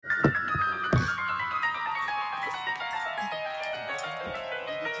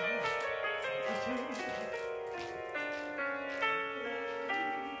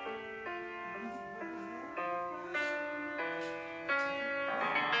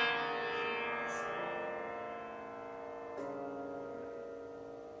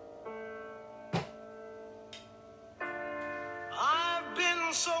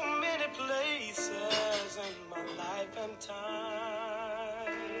so many places in my life and time.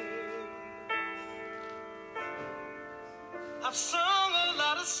 I've sung a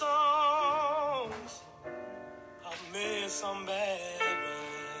lot of songs, I've made some bad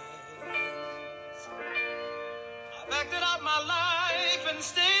rhymes. I've acted out my life in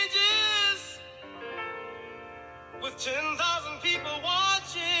stages with 10,000 people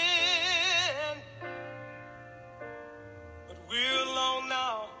watching. But we're alone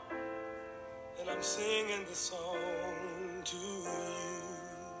now, and I'm singing this song to you.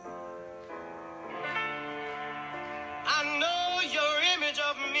 I know your image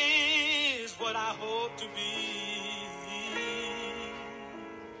of me is what I hope to be.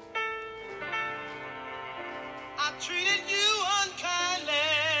 I treated you unkindly,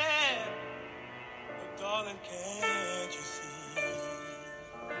 but darling, can't you see?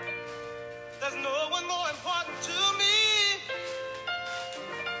 There's no one more important to me.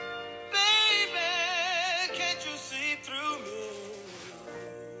 Baby, can't you see through me?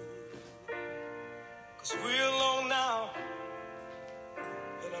 'Cause we're alone now,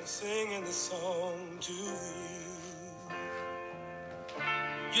 and I'm singing this song to you.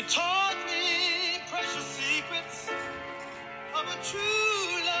 You taught me precious secrets of a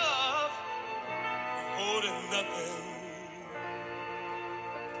true love, holding nothing.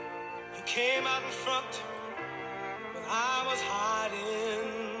 You came out in front when I was hiding.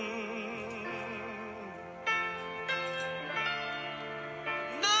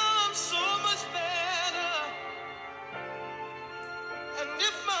 Now I'm so much better, and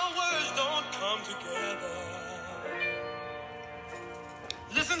if my words don't come together,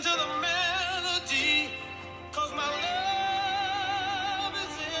 listen to the melody, 'cause my love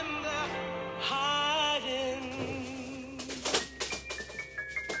is in the hiding.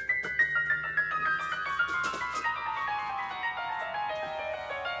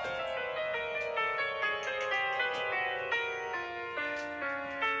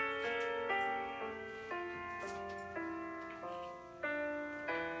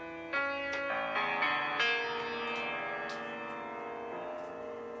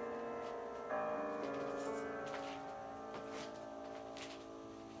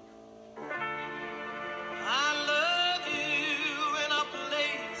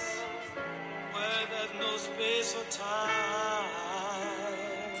 Space or time.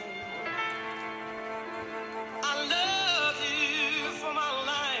 I love you for my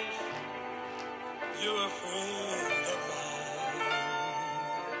life. You're a friend of mine.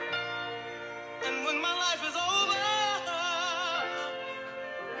 And when my life is over,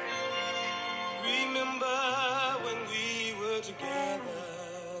 remember when we were together.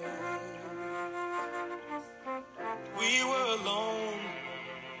 We were alone,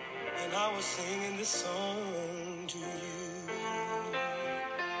 and I was singing this song to you.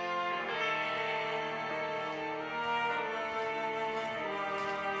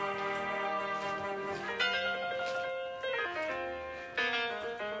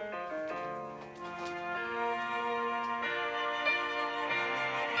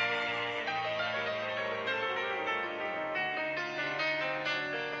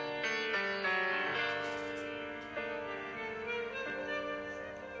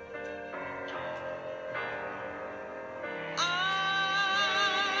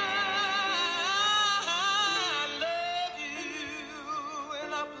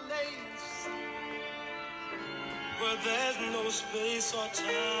 Where there's no space or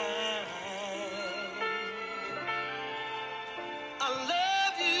time. I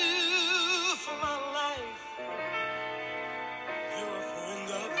love you for my life. You're a friend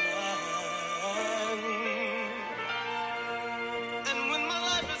of mine. And when my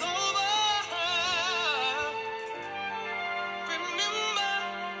life is over, remember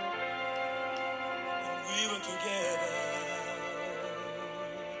when we were together.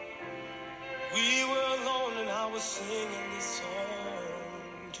 We were alone, and I was singing this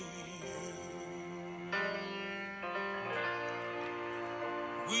song to you.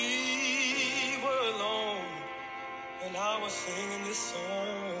 We were alone, and I was singing this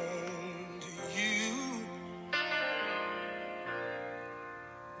song to you.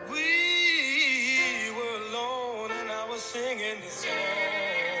 We were alone, and I was singing this song.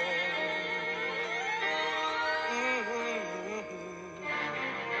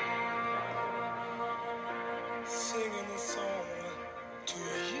 Singing this song to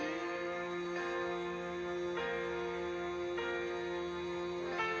you.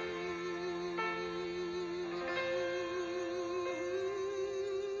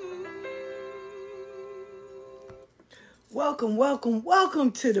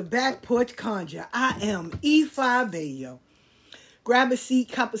 Welcome to the Back Porch Conjure. I am E5 Bayo. Grab a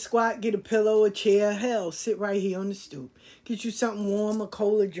seat, cop a squat, get a pillow, a chair. Hell, sit right here on the stoop. Get you something warm, a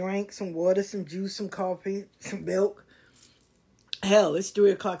cola drink, some water, some juice, some coffee, some milk. Hell, it's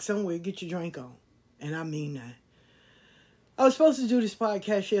 3 o'clock somewhere. Get your drink on. And I mean that. I was supposed to do this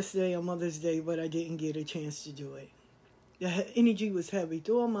podcast yesterday on Mother's Day, but I didn't get a chance to do it. The energy was heavy.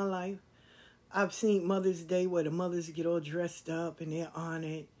 Through all my life, I've seen Mother's Day where the mothers get all dressed up and they're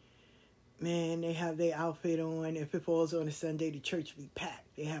honored. Man, they have their outfit on. If it falls on a Sunday, the church be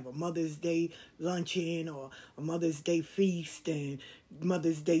packed. They have a Mother's Day luncheon or a Mother's Day feast and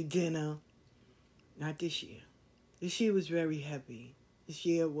Mother's Day dinner. Not this year. This year was very heavy. This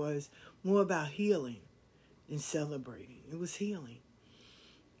year was more about healing than celebrating. It was healing.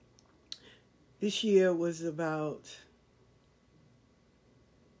 This year was about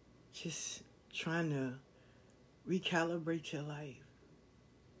just trying to recalibrate your life.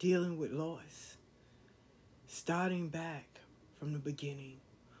 Dealing with loss, starting back from the beginning,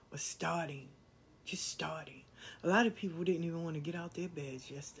 or just starting. A lot of people didn't even want to get out their beds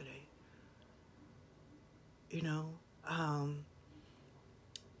yesterday. You know,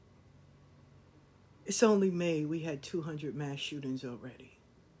 it's only May. We had 200 mass shootings already.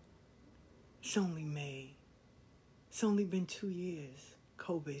 It's only May. It's only been 2 years.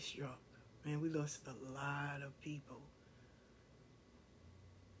 COVID struck. Man, we lost a lot of people.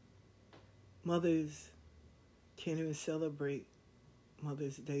 Mothers can't even celebrate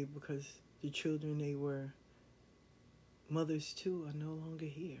Mother's Day because the children they were mothers to are no longer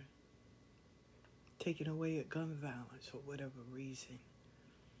here. Taken away at gun violence for whatever reason.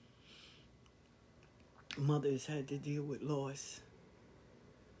 Mothers had to deal with loss.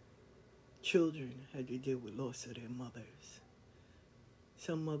 Children had to deal with loss of their mothers.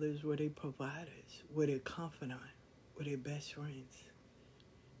 Some mothers were their providers, were their confidant, were their best friends.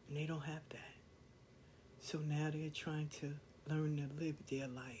 And they don't have that. So now they're trying to learn to live their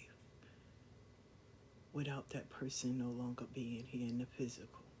life without that person no longer being here in the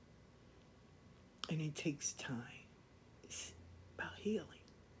physical. And it takes time. It's about healing.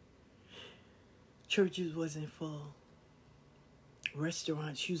 Churches wasn't full.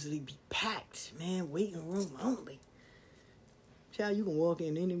 Restaurants usually be packed, man, waiting room only. Child, you can walk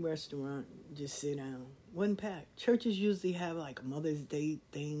in any restaurant, just sit down. Wasn't packed. Churches usually have like a Mother's Day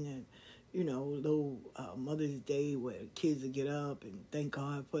thing and, you know, little Mother's Day where kids will get up and thank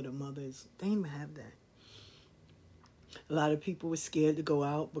God for the mothers. They didn't even have that. A lot of people were scared to go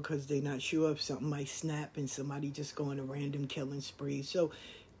out because they're not sure if something might snap and somebody just go on a random killing spree. So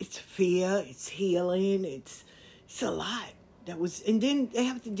it's fear, it's healing, it's a lot. And then they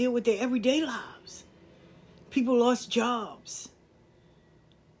have to deal with their everyday lives. People lost jobs.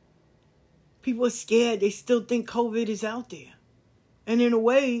 People are scared. They still think COVID is out there. And in a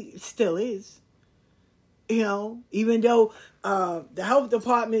way, it still is. You know, even though the health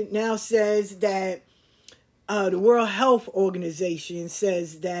department now says that the World Health Organization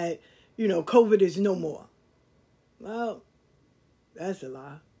says that, you know, COVID is no more. Well, that's a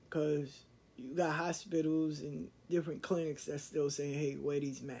lie, because you got hospitals and different clinics that's still saying, hey, wear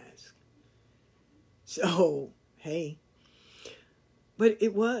these masks. So, hey. But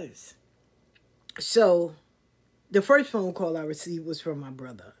it was. So, the first phone call I received was from my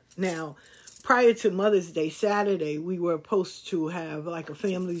brother. Now, prior to Mother's Day, Saturday, we were supposed to have like a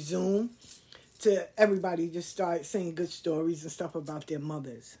family Zoom to everybody just start saying good stories and stuff about their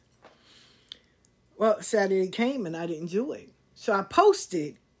mothers. Well, Saturday came and I didn't do it. So I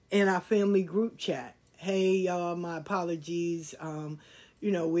posted in our family group chat, hey, y'all, my apologies.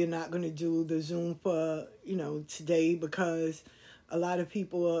 You know, we're not going to do the Zoom for, you know, today because a lot of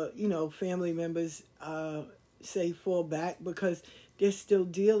people are, you know, family members say fall back because they're still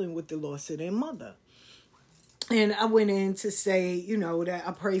dealing with the loss of their mother. And I went in to say, you know, that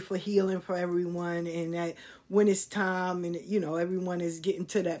I pray for healing for everyone and that when it's time and, you know, everyone is getting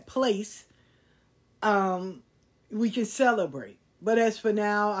to that place, we can celebrate. But as for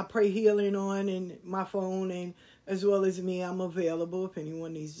now, I pray healing on and my phone and as well as me, I'm available if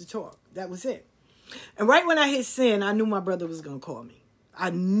anyone needs to talk. That was it. And right when I hit send, I knew my brother was going to call me.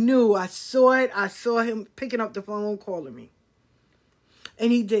 I saw it. I saw him picking up the phone, calling me.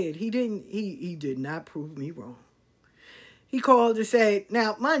 And he did. He did not prove me wrong. He called and said,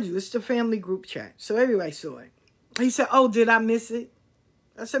 now, mind you, it's the family group chat, so everybody saw it. He said, oh, did I miss it?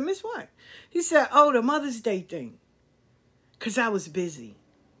 I said, miss what? He said, oh, the Mother's Day thing. Because I was busy.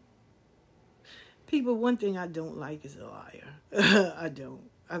 People, one thing I don't like is a liar. I don't.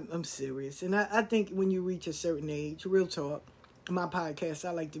 I'm serious. And I think when you reach a certain age, real talk, my podcast,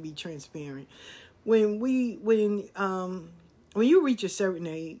 I like to be transparent. When you reach a certain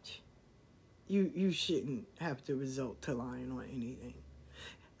age, you shouldn't have to resort to lying on anything.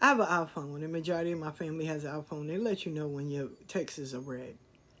 I have an iPhone. The majority of my family has an iPhone. They let you know when your texts are read.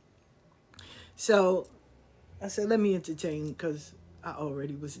 So I said, let me entertain, because I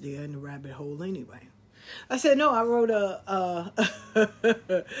already was there in the rabbit hole anyway. I said, no, I wrote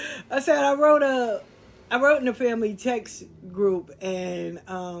in a family text group, and,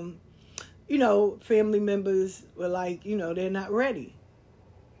 family members were like, they're not ready.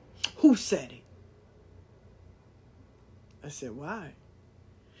 Who said it? I said, why?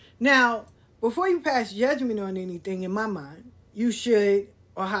 Now, before you pass judgment on anything, in my mind, you should,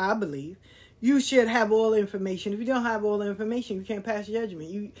 or how I believe, you should have all the information. If you don't have all the information, you can't pass judgment.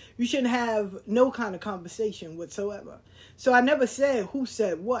 You shouldn't have no kind of conversation whatsoever. So I never said who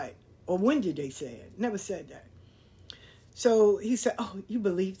said what, or when did they say it. Never said that. So he said, oh, you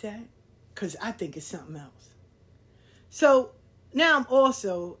believe that? Because I think it's something else. So now I'm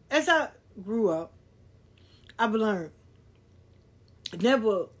also, as I grew up, I've learned,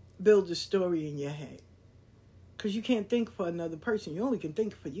 never build a story in your head. Because you can't think for another person. You only can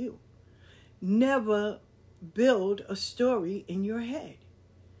think for you. Never build a story in your head.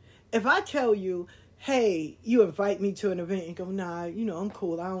 If I tell you, hey, you invite me to an event and go, nah, I'm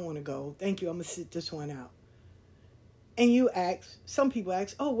cool. I don't want to go. Thank you. I'm going to sit this one out. And you ask, some people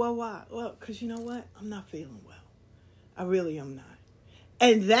ask, oh, well, why? Well, because you know what? I'm not feeling well. I really am not.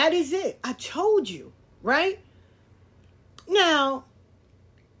 And that is it. I told you, right? Now,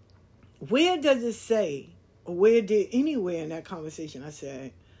 where does it say, or where did anywhere in that conversation I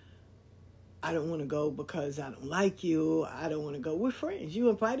said, I don't want to go because I don't like you. I don't want to go. We're friends. You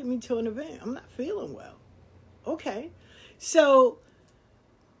invited me to an event. I'm not feeling well. Okay. So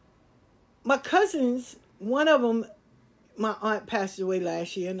my cousins, one of them, my aunt passed away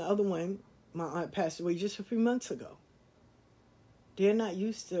last year, and the other one, my aunt passed away just a few months ago. They're not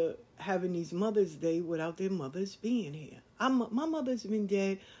used to having these Mother's Day without their mothers being here. My mother's been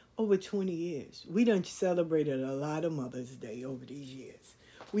dead over 20 years. We done celebrated a lot of Mother's Day over these years.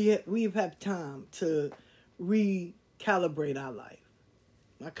 We've had time to recalibrate our life.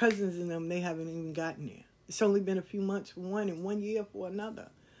 My cousins and them, they haven't even gotten there. It's only been a few months for one and 1 year for another.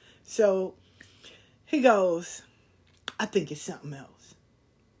 So he goes, I think it's something else.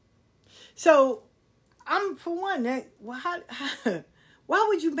 So I'm, for one, why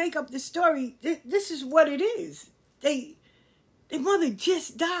would you make up this story? This is what it is. Their mother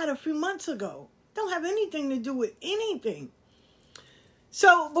just died a few months ago. Don't have anything to do with anything.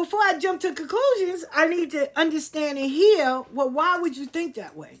 So before I jump to conclusions, I need to understand and hear, well, why would you think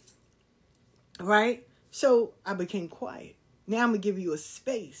that way? Right? So I became quiet. Now I'm going to give you a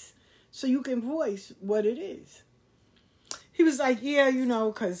space so you can voice what it is. He was like, yeah,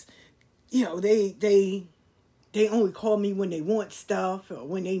 because, they only call me when they want stuff or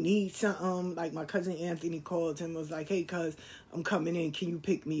when they need something. Like my cousin Anthony called him and was like, hey, cuz, I'm coming in. Can you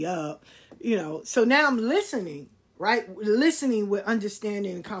pick me up? So now I'm listening. Right? Listening with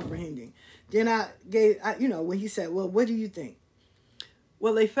understanding and comprehending. Then when he said, well, what do you think?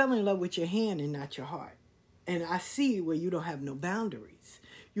 Well, they fell in love with your hand and not your heart. And I see where you don't have no boundaries.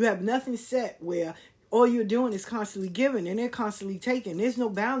 You have nothing set where all you're doing is constantly giving and they're constantly taking. There's no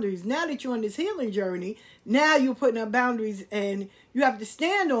boundaries. Now that you're on this healing journey, now you're putting up boundaries and you have to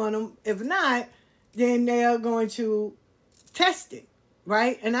stand on them. If not, then they're going to test it.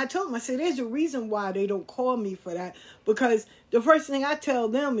 Right? And I told them, I said, there's a reason why they don't call me for that. Because the first thing I tell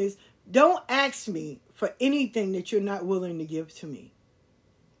them is, don't ask me for anything that you're not willing to give to me.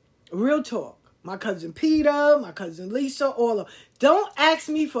 Real talk. My cousin Peter, my cousin Lisa, all of them. Don't ask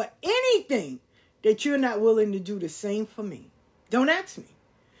me for anything that you're not willing to do the same for me. Don't ask me.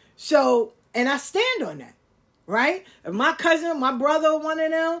 So, and I stand on that. Right? If my cousin, my brother, one of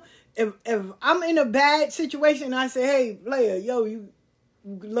them, if I'm in a bad situation, I say, hey, Blair, you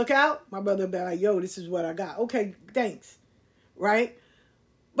look out, my brother will be like, yo, this is what I got. Okay, thanks. Right?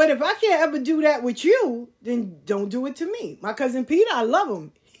 But if I can't ever do that with you, then don't do it to me. My cousin Peter, I love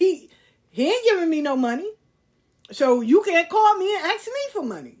him. He ain't giving me no money. So you can't call me and ask me for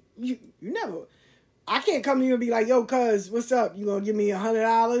money. You never. I can't come to you and be like, yo, cuz, what's up? You gonna give me $100,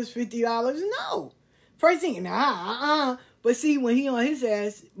 $50? No. First thing, But see, when he on his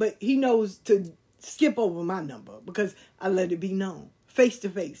ass, but he knows to skip over my number because I let it be known. Face to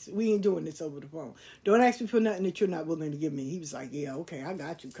face. We ain't doing this over the phone. Don't ask me for nothing that you're not willing to give me. He was like, yeah, okay, I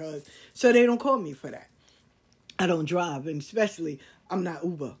got you, cuz. So they don't call me for that. I don't drive, and especially, I'm not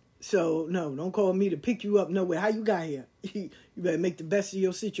Uber. So, no, don't call me to pick you up nowhere. How you got here? You better make the best of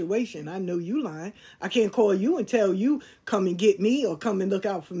your situation. I know you lying. I can't call you and tell you, come and get me or come and look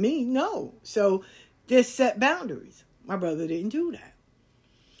out for me. No. So, there's set boundaries. My brother didn't do that.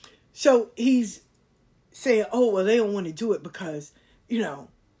 So he's saying, oh, well, they don't want to do it because, they don't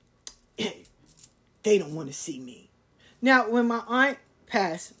want to see me. Now, when my aunt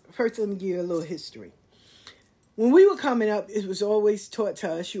passed, first let me give you a little history. When we were coming up, it was always taught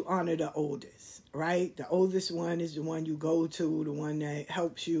to us, you honor the oldest, right? The oldest one is the one you go to, the one that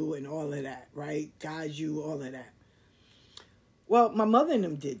helps you and all of that, right? Guides you, all of that. Well, my mother and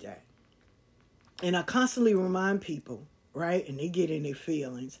them did that. And I constantly remind people, right? And they get in their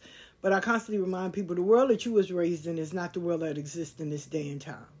feelings. But I constantly remind people the world that you was raised in is not the world that exists in this day and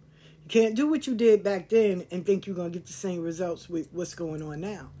time. You can't do what you did back then and think you're going to get the same results with what's going on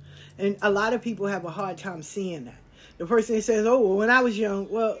now. And a lot of people have a hard time seeing that. The person that says, oh, well, when I was young,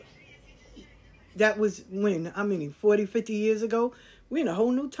 well, that was when, 40, 50 years ago? We're in a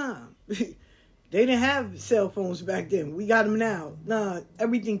whole new time. They didn't have cell phones back then. We got them now. Nah,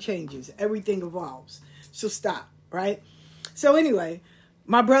 everything changes. Everything evolves. So stop, right? So anyway,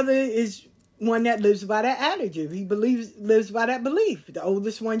 my brother is one that lives by that adage. He lives by that belief. The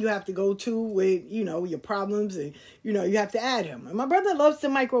oldest one you have to go to with, your problems and, you have to add him. And my brother loves to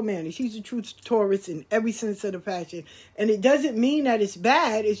micromanage. He's a true Taurus in every sense of the fashion. And it doesn't mean that it's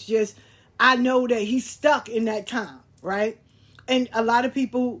bad. It's just, I know that he's stuck in that time, right? And a lot of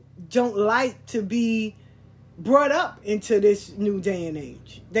people don't like to be brought up into this new day and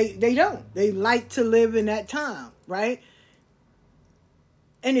age. They don't. They like to live in that time, right?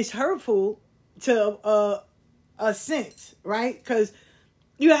 And it's hurtful to a sense, right? Because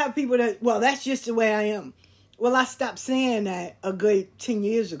you have people that, well, that's just the way I am. Well, I stopped saying that a good 10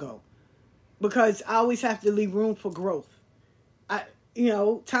 years ago because I always have to leave room for growth.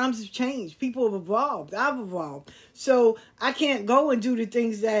 Times have changed. People have evolved. I've evolved. So I can't go and do the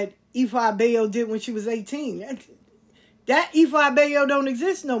things that Ifa Bayo did when she was 18. That Ifa Bayo don't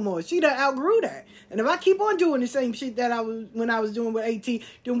exist no more. She done outgrew that. And if I keep on doing the same shit that I was when I was doing with 18,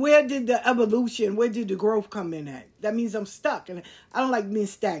 then where did the evolution, where did the growth come in at? That means I'm stuck. And I don't like being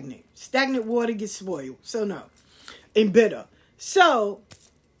stagnant. Stagnant water gets spoiled. So no. And bitter. So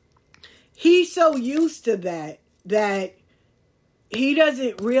he's so used to that he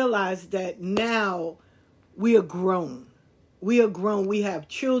doesn't realize that now we are grown. We are grown. We have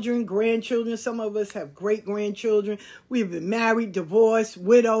children, grandchildren. Some of us have great-grandchildren. We've been married, divorced,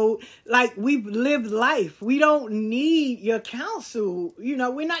 widowed. Like, we've lived life. We don't need your counsel.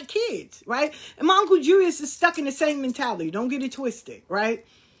 We're not kids, right? And my Uncle Julius is stuck in the same mentality. Don't get it twisted, right?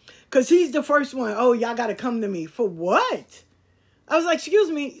 Because he's the first one. Oh, y'all got to come to me. For what? I was like,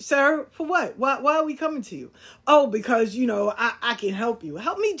 excuse me, sir, for what? Why are we coming to you? Oh, because, I can help you.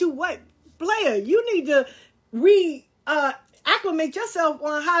 Help me do what? Player, you need to acclimate yourself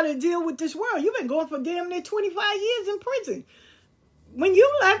on how to deal with this world. You've been going for damn near 25 years in prison. When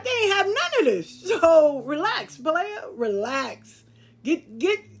you left, they ain't have none of this. So relax, player, relax. Get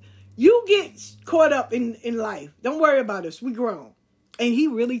caught up in life. Don't worry about us. We grown. And he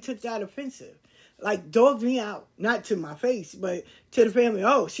really took that offensive. Like, dogged me out. Not to my face, but to the family.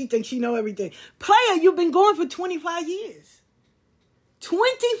 Oh, she thinks she know everything. Player, you've been going for 25 years.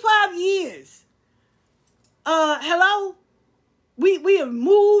 25 years. Hello? We have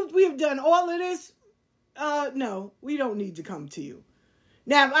moved. We have done all of this. No, we don't need to come to you.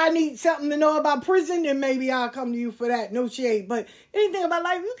 Now, if I need something to know about prison, then maybe I'll come to you for that. No shade. But anything about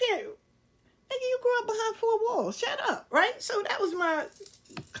life, you can't. Nigga, you grew up behind four walls. Shut up, right? So that was my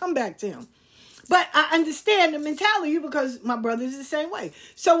comeback to him. But I understand the mentality because my brother's the same way.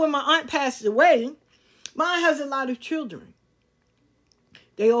 So when my aunt passed away, my aunt has a lot of children.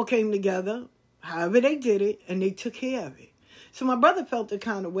 They all came together, however they did it, and they took care of it. So my brother felt the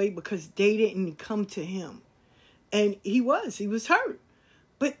kind of way because they didn't come to him. And he was hurt.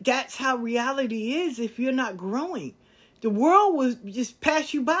 But that's how reality is if you're not growing. The world will just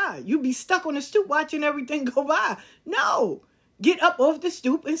pass you by. You'll be stuck on the stoop watching everything go by. No. Get up off the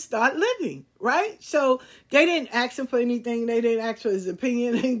stoop and start living, right? So they didn't ask him for anything. They didn't ask for his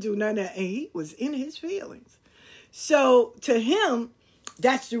opinion. They didn't do none of that. And he was in his feelings. So to him,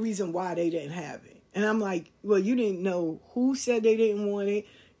 that's the reason why they didn't have it. And I'm like, well, you didn't know who said they didn't want it.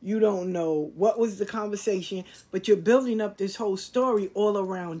 You don't know what was the conversation. But you're building up this whole story all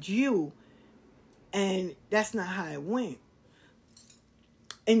around you. And that's not how it went.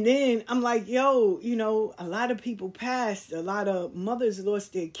 And then I'm like, yo, a lot of people passed. A lot of mothers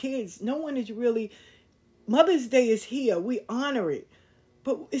lost their kids. No one is really... Mother's Day is here. We honor it.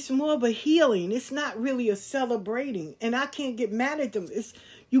 But it's more of a healing. It's not really a celebrating. And I can't get mad at them.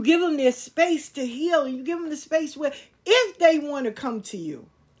 You give them their space to heal. And you give them the space where if they want to come to you,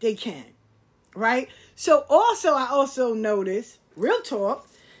 they can. Right? So I also noticed, real talk,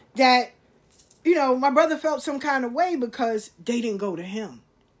 that, my brother felt some kind of way because they didn't go to him.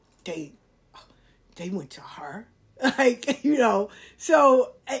 they went to her. Like,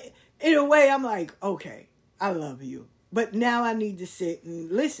 so in a way I'm like, okay, I love you. But now I need to sit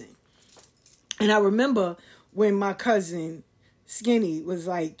and listen. And I remember when my cousin Skinny was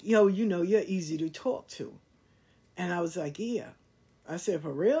like, yo, you're easy to talk to. And I was like, yeah. I said,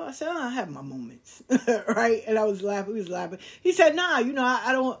 for real? I said, I have my moments. Right? And I was laughing. He was laughing. He said, nah,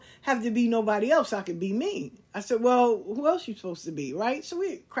 I don't have to be nobody else. I can be me. I said, well, who else you supposed to be? Right? So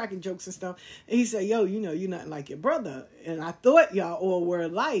we cracking jokes and stuff. And he said, yo, you're nothing like your brother. And I thought y'all all were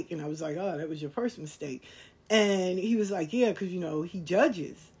alike. And I was like, oh, that was your first mistake. And he was like, yeah, because, he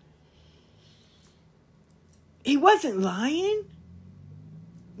judges. He wasn't lying,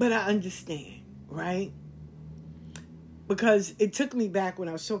 but I understand, right? Because it took me back when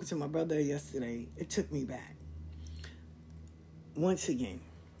I was talking to my brother yesterday. It took me back. Once again,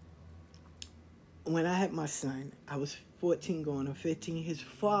 when I had my son, I was 14 going on 15. His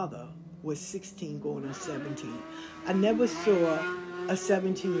father was 16 going on 17. I never saw a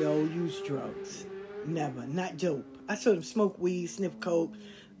 17-year-old use drugs. Never. Not dope. I saw them smoke weed, sniff coke,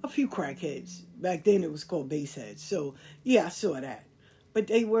 a few crackheads. Back then it was called baseheads. So, yeah, I saw that. But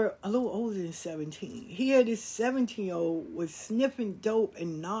they were a little older than 17. He had this 17-year-old was sniffing dope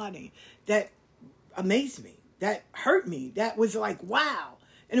and nodding. That amazed me. That hurt me. That was like, wow.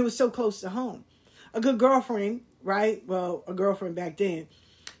 And it was so close to home. A good girlfriend, right? Well, a girlfriend back then.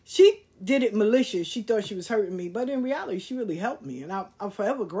 She did it malicious. She thought she was hurting me. But in reality, she really helped me. And I'm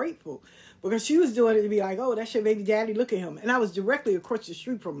forever grateful. Because she was doing it to be like, oh, that's your baby daddy, look at him. And I was directly across the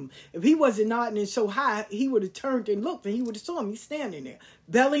street from him. If he wasn't nodding and so high, he would have turned and looked and he would have saw me standing there,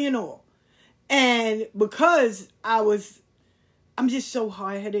 belly and all. And because I'm just so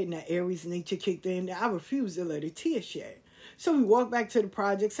hard-headed and that Aries nature kicked in, that I refused to let a tear shed. So we walked back to the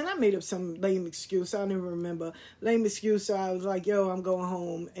projects, and I made up some lame excuse. I don't even remember. Lame excuse, so I was like, yo, I'm going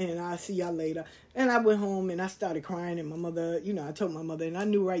home, and I'll see y'all later. And I went home, and I started crying, and my mother, I told my mother, and I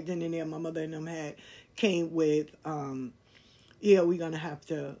knew right then and there my mother and them came with, yeah, we're going to have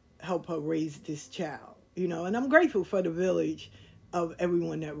to help her raise this child, And I'm grateful for the village of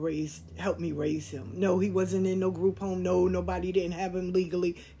everyone that helped me raise him. No, he wasn't in no group home. No, nobody didn't have him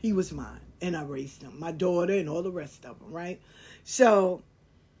legally. He was mine. And I raised him, my daughter and all the rest of them, right? So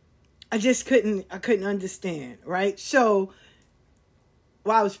I couldn't understand, right? So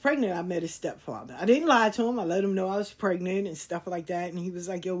while I was pregnant, I met his stepfather. I didn't lie to him. I let him know I was pregnant and stuff like that. And he was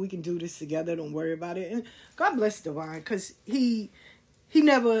like, yo, we can do this together. Don't worry about it. And God bless Divine, because he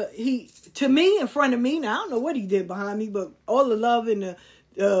to me, in front of me, now I don't know what he did behind me, but all the love and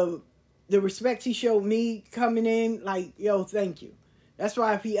the respect he showed me coming in, like, yo, thank you. That's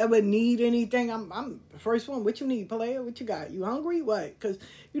why if he ever need anything, I'm the first one. What you need, player? What you got? You hungry? What? Because,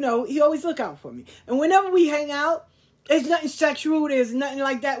 he always look out for me. And whenever we hang out, there's nothing sexual. There's nothing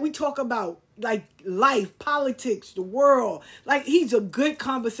like that. We talk about, like, life, politics, the world. Like, he's a good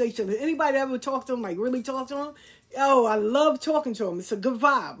conversationalist. Anybody ever talk to him, like, really talk to him? Oh, I love talking to him. It's a good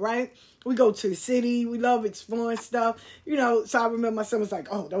vibe, right? We go to the city. We love exploring stuff. So I remember my son was like,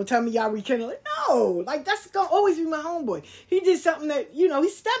 oh, don't tell me y'all rekindle. Like, no, like, that's going to always be my homeboy. He did something that, he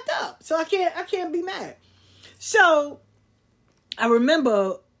stepped up. So I can't be mad. So I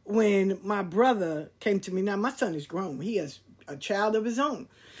remember when my brother came to me. Now, my son is grown. He has a child of his own.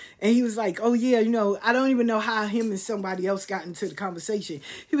 And he was like, oh, yeah, I don't even know how him and somebody else got into the conversation.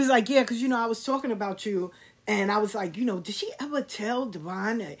 He was like, yeah, because, I was talking about you. And I was like, did she ever tell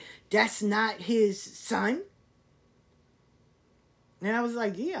Devon that that's not his son? And I was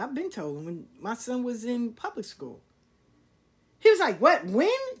like, yeah, I've been told him when my son was in public school. He was like, what? When?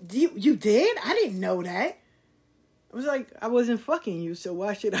 You did? I didn't know that. I was like, I wasn't fucking you, so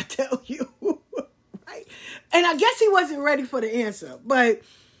why should I tell you? Right? And I guess he wasn't ready for the answer. But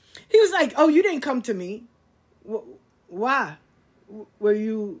he was like, oh, you didn't come to me. Why? Were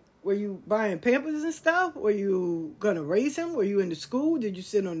you buying Pampers and stuff? Were you going to raise him? Were you in the school? Did you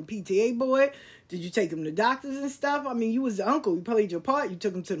sit on the PTA board? Did you take him to doctors and stuff? I mean, you was the uncle. You played your part. You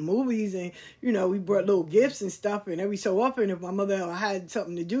took him to the movies and, we brought little gifts and stuff. And every so often, if my mother had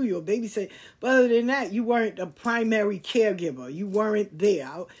something to do, you a babysit. But other than that, you weren't a primary caregiver. You weren't there.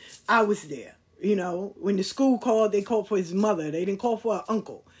 I was there. When the school called, they called for his mother. They didn't call for her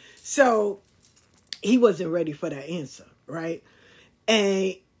uncle. So he wasn't ready for that answer, right?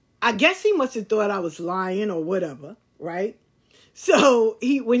 And I guess he must have thought I was lying or whatever, right? So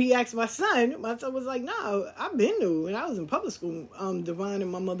when he asked my son was like, no, I've been to, when I was in public school, Devon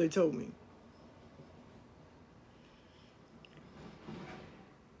and my mother told me.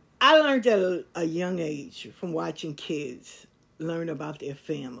 I learned at a young age from watching kids learn about their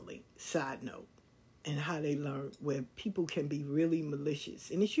family. Side note. and how they learn where people can be really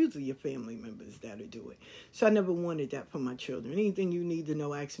malicious. And it's usually your family members that'll do it. So I never wanted that for my children. Anything you need to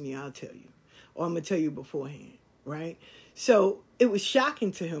know, ask me, I'll tell you. Or I'm going to tell you beforehand, right? So it was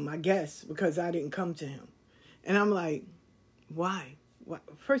shocking to him, I guess, because I didn't come to him. And I'm like, why?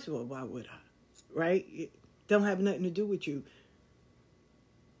 First of all, why would I? Right? It don't have nothing to do with you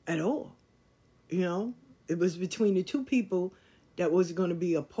at all. You know? It was between the two people that was going to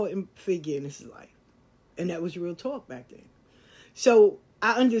be an important figure in his life. And that was real talk back then. So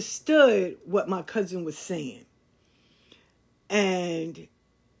I understood what my cousin was saying. And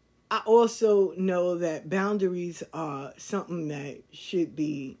I also know that boundaries are something that should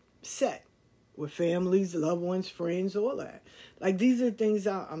be set with families, loved ones, friends, all that. Like, these are things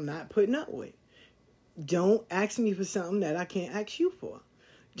I'm not putting up with. Don't ask me for something that I can't ask you for.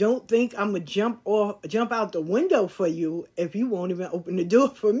 Don't think I'm going to jump out the window for you if you won't even open the door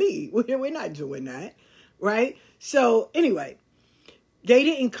for me. We're not doing that, right? So anyway, they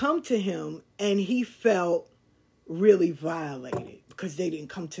didn't come to him, and he felt really violated because they didn't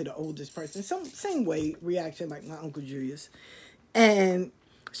come to the oldest person. Same way reaction like my Uncle Julius. And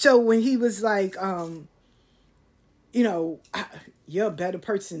so when he was like, you're a better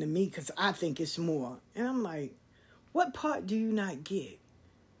person than me because I think it's more. And I'm like, what part do you not get?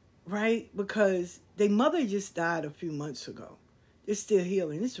 Right? Because their mother just died a few months ago. They're still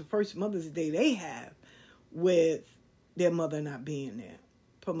healing. This is the first Mother's Day they have with their mother not being there.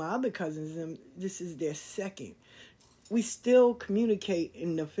 For my other cousins, this is their second. We still communicate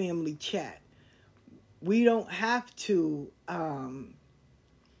in the family chat. We don't have to come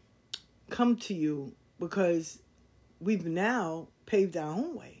to you because we've now paved our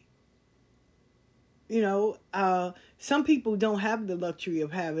own way. You know, some people don't have the luxury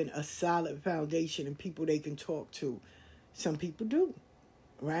of having a solid foundation and people they can talk to. Some people do,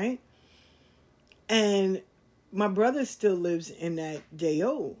 right? And my brother still lives in that day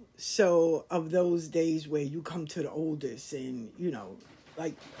old. So of those days where you come to the oldest and,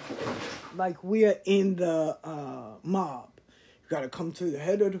 like we're in the mob. You got to come to the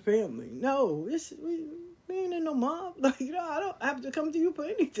head of the family. No, we ain't in no mob. I don't have to come to you for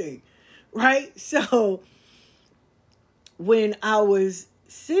anything. Right? So when I was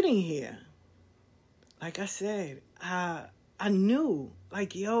sitting here, like I said, I knew,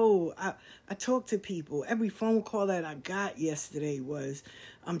 like, I talked to people. Every phone call that I got yesterday was,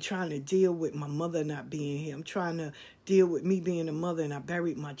 I'm trying to deal with my mother not being here. I'm trying to deal with me being a mother and I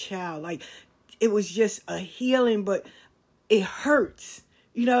buried my child. Like, it was just a healing, but it hurts.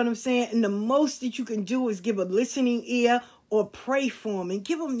 You know what I'm saying? And the most that you can do is give a listening ear or pray for them and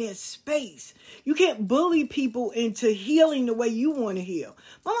give them their space. You can't bully people into healing the way you want to heal.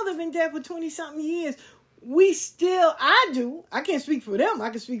 My mother been dead for 20-something years. I do. I can't speak for them. I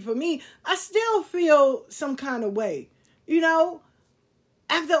can speak for me. I still feel some kind of way.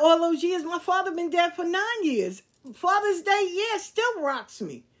 After all those years, my father been dead for 9 years. Father's Day, still rocks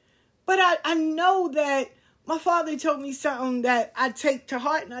me. But I know that my father told me something that I take to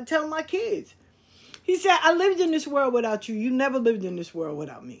heart and I tell my kids. He said, I lived in this world without you. You never lived in this world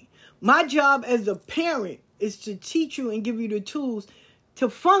without me. My job as a parent is to teach you and give you the tools to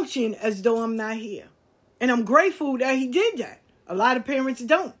function as though I'm not here. And I'm grateful that he did that. A lot of parents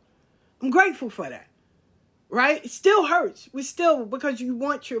don't. I'm grateful for that. Right? It still hurts. Because you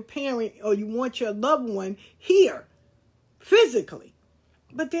want your parent or you want your loved one here physically.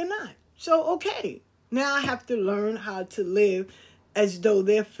 But they're not. So, okay. Now I have to learn how to live as though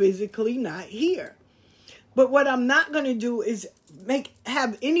they're physically not here. But what I'm not going to do is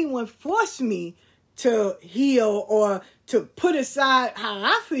have anyone force me to heal or to put aside how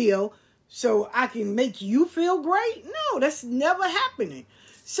I feel so I can make you feel great. No, that's never happening.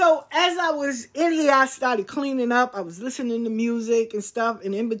 So as I was in here, I started cleaning up. I was listening to music and stuff.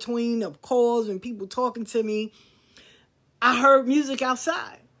 And in between of calls and people talking to me, I heard music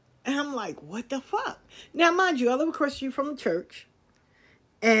outside. And I'm like, what the fuck? Now, mind you, I live across the street from a church.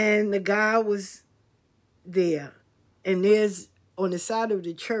 And the guy was there. And there's, on the side of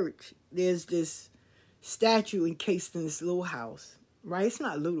the church, there's this statue encased in this little house. Right? It's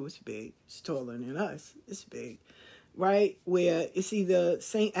not little, it's big. It's taller than us. It's big. Right? Where it's either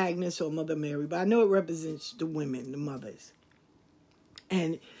St. Agnes or Mother Mary. But I know it represents the women, the mothers.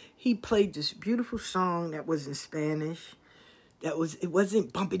 And he played this beautiful song that was in Spanish. It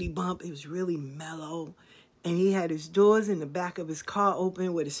wasn't bumpity bump. It was really mellow. And he had his doors in the back of his car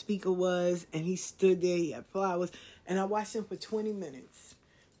open where the speaker was. And he stood there. He had flowers. And I watched him for 20 minutes.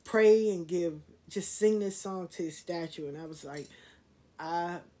 Pray and just sing this song to his statue. And I was like,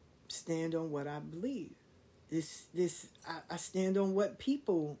 I stand on what I believe. I stand on what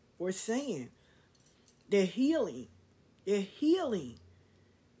people were saying. They're healing. They're healing.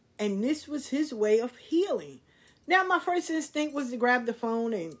 And this was his way of healing. Now, my first instinct was to grab the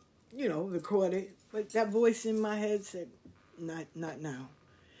phone and, record it. But that voice in my head said, not now.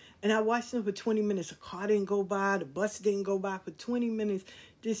 And I watched him for 20 minutes. A car didn't go by. The bus didn't go by. For 20 minutes,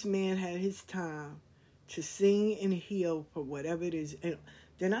 this man had his time to sing and heal for whatever it is. And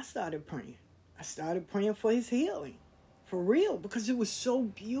then I started praying. I started praying for his healing. For real. Because it was so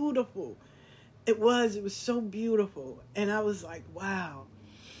beautiful. It was so beautiful. And I was like, wow.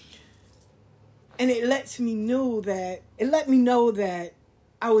 And it let me know that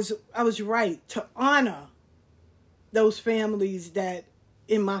I was right to honor those families that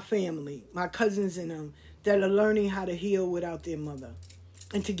in my family, my cousins and them, that are learning how to heal without their mother,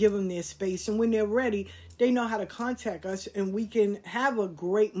 and to give them their space. And when they're ready, they know how to contact us, and we can have a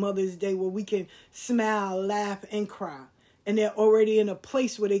great Mother's Day where we can smile, laugh, and cry. And they're already in a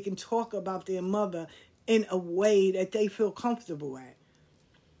place where they can talk about their mother in a way that they feel comfortable at.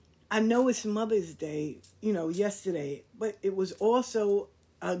 I know it's Mother's Day, yesterday, but it was also,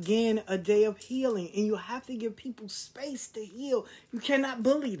 again, a day of healing. And you have to give people space to heal. You cannot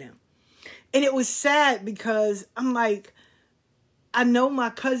bully them. And it was sad because I'm like, I know my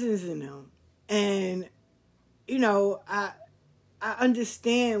cousins in them. And, I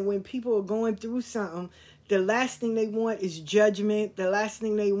understand when people are going through something, the last thing they want is judgment. The last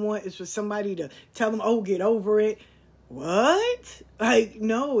thing they want is for somebody to tell them, oh, get over it. What?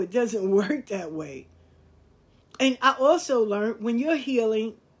 No, it doesn't work that way. And I also learned when you're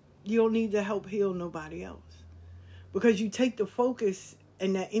healing, you don't need to help heal nobody else. Because you take the focus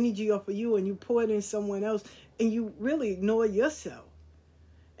and that energy off of you and you pour it in someone else and you really ignore yourself.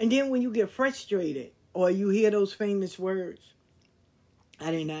 And then when you get frustrated or you hear those famous words,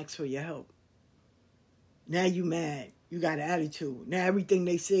 I didn't ask for your help. Now you mad. You got an attitude. Now everything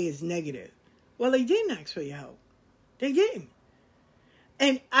they say is negative. Well, they didn't ask for your help. They didn't.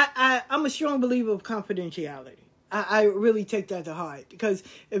 And I'm a strong believer of confidentiality. I really take that to heart. Because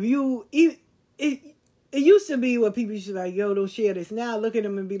if it used to be where people used to be like, yo, don't share this. Now look at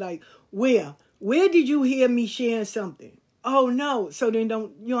them and be like, where? Where did you hear me sharing something? Oh, no. So then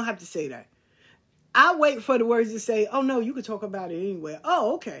you don't have to say that. I wait for the words to say, oh, no, you can talk about it anywhere.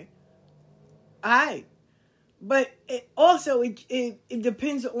 Oh, okay. All right. But it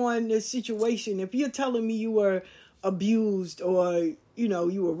depends on the situation. If you're telling me you were abused or,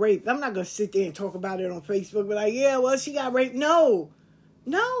 you were raped, I'm not going to sit there and talk about it on Facebook. Be like, yeah, well, she got raped. No.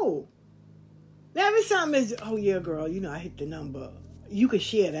 Now, if something is, oh, yeah, girl, I hit the number. You can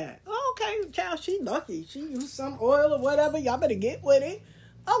share that. Oh, okay, child, she lucky. She used some oil or whatever. Y'all better get with it.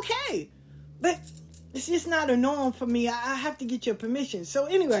 Okay. But it's just not a norm for me. I have to get your permission. So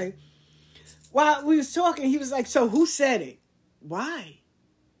anyway, while we was talking, he was like, so who said it? Why?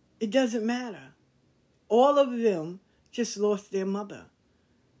 It doesn't matter. All of them just lost their mother.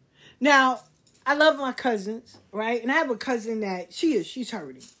 Now, I love my cousins, right? And I have a cousin that she's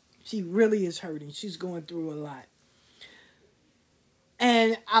hurting. She really is hurting. She's going through a lot.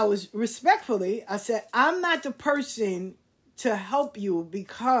 And I said, I'm not the person to help you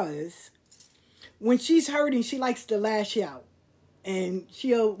because when she's hurting, she likes to lash out. And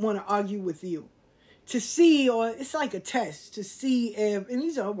she'll want to argue with you. To see, or it's like a test, to see if, and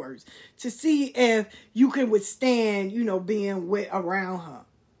these are her words, to see if you can withstand, being around her.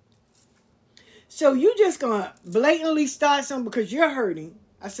 So you just going to blatantly start something because you're hurting.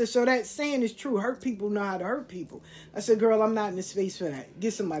 I said, so that saying is true. Hurt people know how to hurt people. I said, girl, I'm not in the space for that.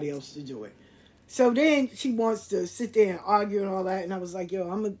 Get somebody else to do it. So then she wants to sit there and argue and all that. And I was like,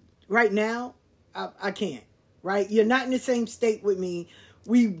 yo, right now, I can't, right? You're not in the same state with me.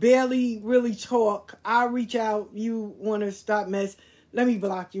 We barely really talk. I reach out. You want to start mess. Let me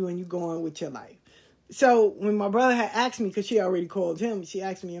block you and you go on with your life. So when my brother had asked me, because she already called him, she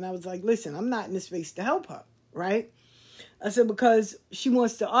asked me and I was like, listen, I'm not in the space to help her, right? I said, because she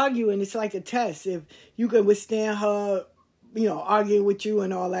wants to argue and it's like a test. If you can withstand her, arguing with you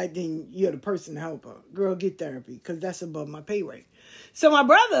and all that, then you're the person to help her. Girl, get therapy because that's above my pay rate. So my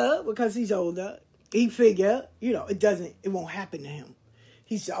brother, because he's older, he figured, it won't happen to him.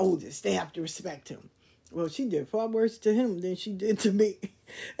 He's the oldest. They have to respect him. Well, she did far worse to him than she did to me.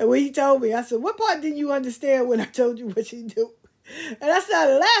 And when he told me, I said, what part didn't you understand when I told you what she do? And I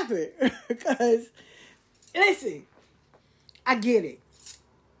started laughing because, listen, I get it.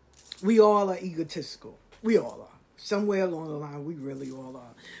 We all are egotistical. We all are. Somewhere along the line, we really all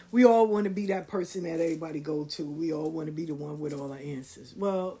are. We all want to be that person that everybody go to. We all want to be the one with all the answers.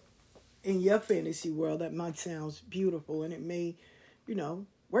 Well, in your fantasy world, that might sound beautiful and it may,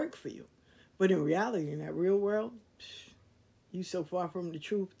 work for you. But in reality, in that real world, you so far from the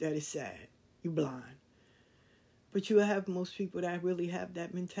truth that it's sad. You blind. But you have most people that really have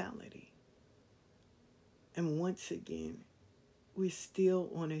that mentality. And once again, we're still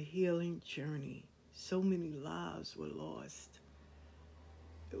on a healing journey. So many lives were lost.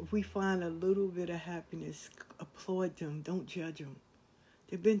 If we find a little bit of happiness, applaud them. Don't judge them.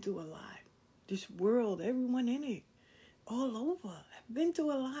 They've been through a lot. This world, everyone in it, all over, have been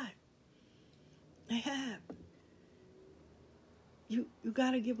through a lot. They have. You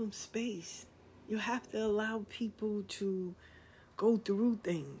got to give them space. You have to allow people to go through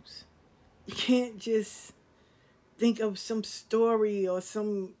things. You can't just think of some story or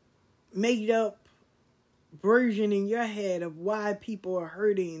some made up version in your head of why people are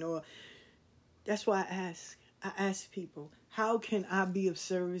hurting. Or that's why I ask people, how can I be of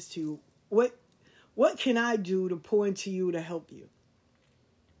service to you? What can I do to pour into you to help you?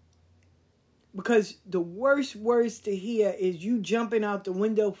 Because the worst words to hear is you jumping out the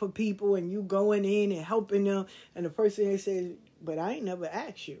window for people and you going in and helping them. And the first thing they say is, but I ain't never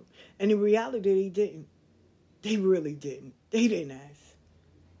asked you. And in reality, they didn't. They really didn't. They didn't ask.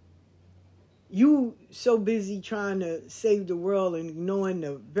 You so busy trying to save the world and ignoring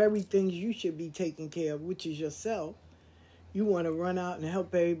the very things you should be taking care of, which is yourself. You want to run out and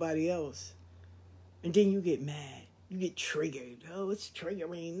help everybody else. And then you get mad. You get triggered. Oh, it's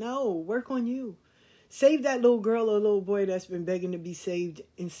triggering. No, work on you. Save that little girl or little boy that's been begging to be saved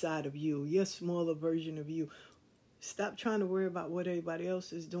inside of you. Your smaller version of you. Stop trying to worry about what everybody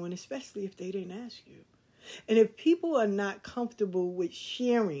else is doing, especially if they didn't ask you. And if people are not comfortable with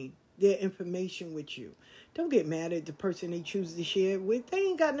sharing their information with you, don't get mad at the person they choose to share it with. They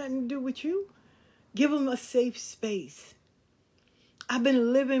ain't got nothing to do with you. Give them a safe space. I've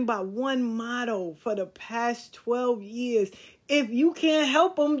been living by one motto for the past 12 years. If you can't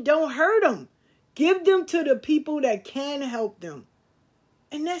help them, don't hurt them. Give them to the people that can help them.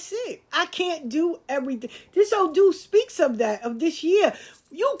 And that's it. I can't do everything. This old dude speaks of that, of this year.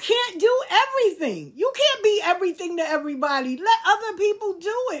 You can't do everything. You can't be everything to everybody. Let other people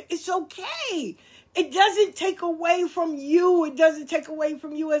do it. It's okay. It doesn't take away from you. It doesn't take away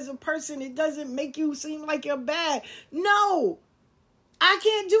from you as a person. It doesn't make you seem like you're bad. No. I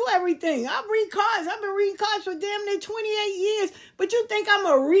can't do everything. I read cards. I've been reading cards for damn near 28 years. But you think I'm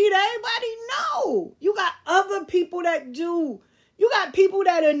going to read everybody? No. You got other people that do. You got people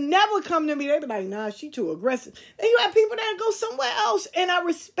that'll never come to me. They be like, nah, she too aggressive. And you got people that go somewhere else. And I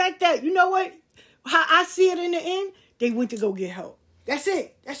respect that. You know what? How I see it in the end, they went to go get help. That's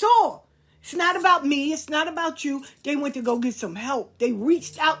it. That's all. It's not about me. It's not about you. They went to go get some help. They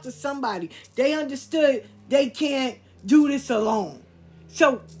reached out to somebody. They understood they can't do this alone.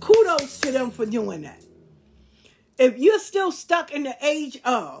 So kudos to them for doing that. If you're still stuck in the age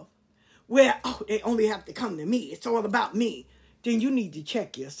of where, they only have to come to me, it's all about me, then you need to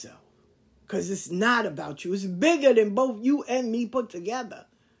check yourself. Because it's not about you. It's bigger than both you and me put together.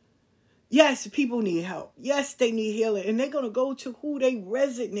 Yes, people need help. Yes, they need healing. And they're going to go to who they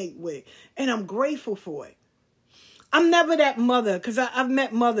resonate with. And I'm grateful for it. I'm never that mother, because I've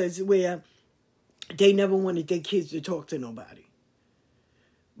met mothers where they never wanted their kids to talk to nobody.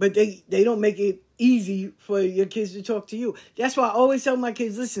 But they don't make it easy for your kids to talk to you. That's why I always tell my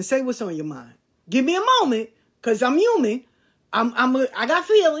kids, listen, say what's on your mind. Give me a moment, because I'm human. I got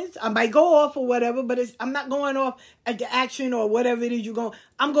feelings. I might go off or whatever, but I'm not going off at the action or whatever it is you're going.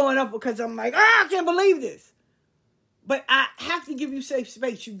 I'm going off because I'm like, I can't believe this. But I have to give you safe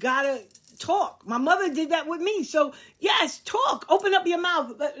space. You got to talk. My mother did that with me. So, yes, talk. Open up your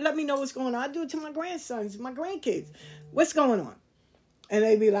mouth. Let me know what's going on. I do it to my grandsons, my grandkids. What's going on? And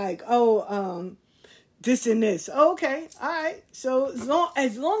they be like, this and this. Oh, okay. All right. So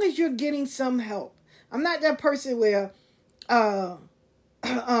as long as you're getting some help. I'm not that person where oh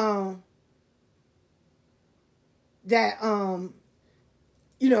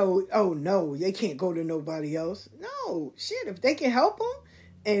no, they can't go to nobody else. No, shit, if they can help them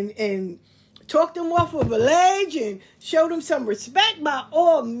and talk them off of a ledge and show them some respect, by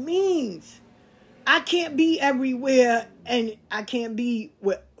all means. I can't be everywhere and I can't be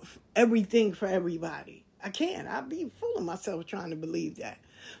with everything for everybody. I can't. I'd be fooling myself trying to believe that.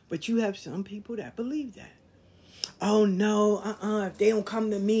 But you have some people that believe that. Oh no, if they don't come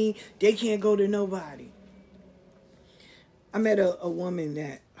to me, they can't go to nobody. I met a woman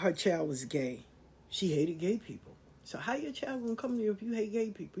that her child was gay. She hated gay people. So how your child gonna come to you if you hate gay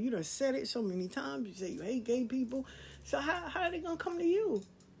people? You done said it so many times. You say you hate gay people. So how are they gonna come to you?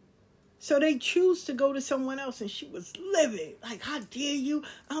 So they choose to go to someone else, and she was livid. Like, how dare you?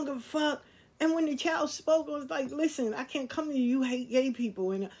 I don't give a fuck. And when the child spoke, I was like, listen, I can't come to you. You hate gay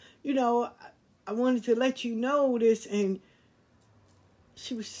people. And, I wanted to let you know this. And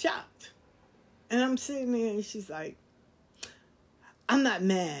she was shocked. And I'm sitting there and she's like, I'm not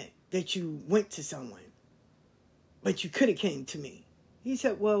mad that you went to someone, but you could have came to me. He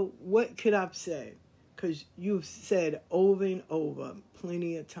said, well, what could I have said? Because you've said over and over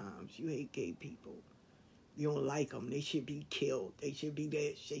plenty of times you hate gay people. You don't like them. They should be killed. They should be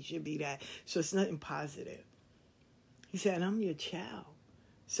this. They should be that. So it's nothing positive. He said, I'm your child.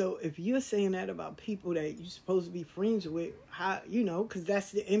 So if you're saying that about people that you're supposed to be friends with, how, because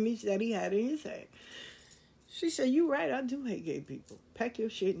that's the image that he had in his head. She said, you're right. I do hate gay people. Pack your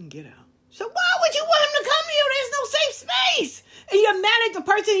shit and get out. So why would you want him to come to you? There's no safe space. And you're mad at the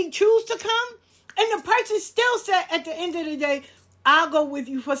person he chooses to come? And the person still said at the end of the day, I'll go with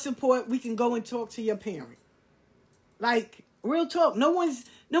you for support. We can go and talk to your parent. Like, real talk. No one's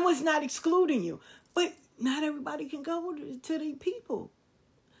not excluding you. But not everybody can go to the people.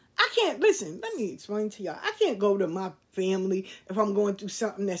 I can't, listen, let me explain to y'all. I can't go to my family if I'm going through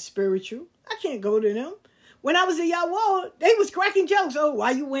something that's spiritual. I can't go to them. When I was at y'all wall, they was cracking jokes. Oh,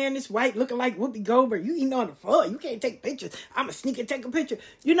 why you wearing this white looking like Whoopi Goldberg? You eating on the floor. You can't take pictures. I'm going to sneak and take a picture.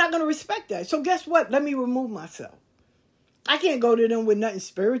 You're not going to respect that. So guess what? Let me remove myself. I can't go to them with nothing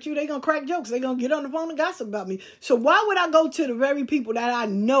spiritual. They're going to crack jokes. They're going to get on the phone and gossip about me. So why would I go to the very people that I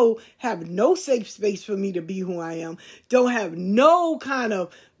know have no safe space for me to be who I am, don't have no kind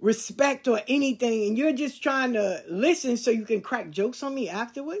of respect or anything, and you're just trying to listen so you can crack jokes on me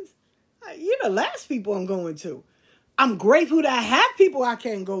afterwards? You're the last people I'm going to. I'm grateful that I have people I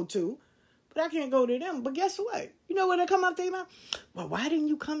can go to, but I can't go to them. But guess what? You know what they come up to you about? Well, why didn't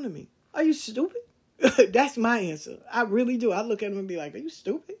you come to me? Are you stupid? That's my answer. I really do. I look at them and be like, are you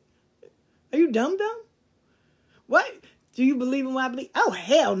stupid? Are you dumb? What? Do you believe in what I believe? Oh,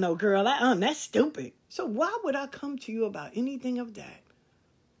 hell no, girl. That's stupid. So why would I come to you about anything of that?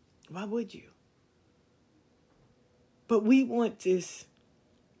 Why would you? But we want this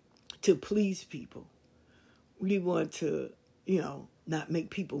to please people. We want to, not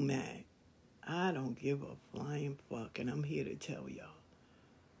make people mad. I don't give a flying fuck, and I'm here to tell y'all.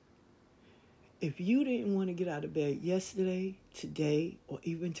 If you didn't want to get out of bed yesterday, today, or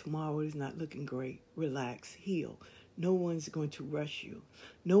even tomorrow is not looking great, relax, heal. No one's going to rush you.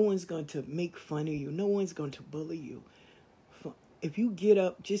 No one's going to make fun of you. No one's going to bully you. If you get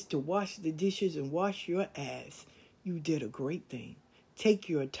up just to wash the dishes and wash your ass, you did a great thing. Take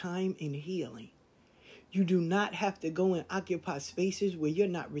your time in healing. You do not have to go and occupy spaces where you're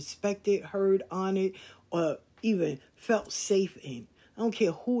not respected, heard, honored, or even felt safe in. I don't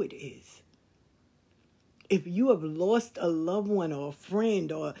care who it is. If you have lost a loved one or a friend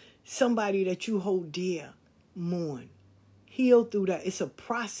or somebody that you hold dear, mourn. Heal through that. It's a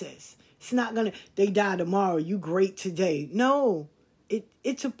process. It's not going to, they die tomorrow, you great today. No,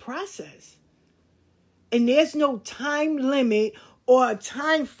 it's a process. And there's no time limit or a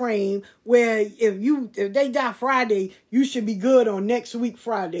time frame where if they die Friday, you should be good on next week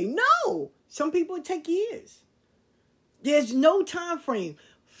Friday. No, some people it take years. There's no time frame.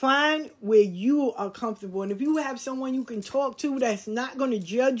 Find where you are comfortable. And if you have someone you can talk to that's not going to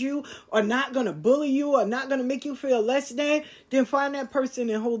judge you or not going to bully you or not going to make you feel less than, then find that person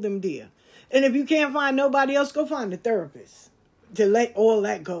and hold them dear. And if you can't find nobody else, go find a therapist to let all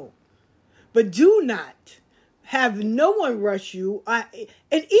that go. But do not have no one rush you. And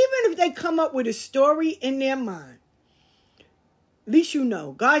even if they come up with a story in their mind, at least you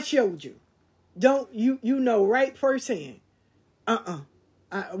know. God showed you. Don't you know right firsthand.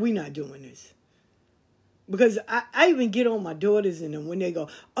 We're not doing this. Because I even get on my daughters and them when they go,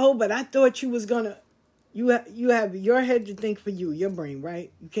 oh, but I thought you was going to, you have your head to think for you, your brain,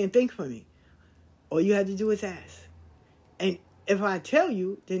 right? You can't think for me. All you had to do is ask. And if I tell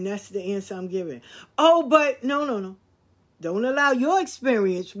you, then that's the answer I'm giving. Oh, but no. Don't allow your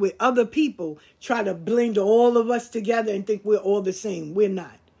experience with other people try to blend all of us together and think we're all the same. We're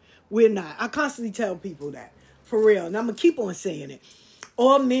not. I constantly tell people that. For real. And I'm going to keep on saying it.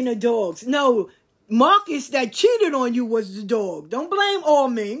 All men are dogs. No, Marcus that cheated on you was the dog. Don't blame all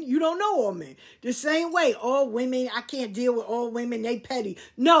men. You don't know all men. The same way, all women, I can't deal with all women. They petty.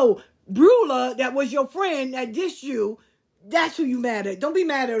 No, Brula, that was your friend that dissed you, that's who you mad at. Don't be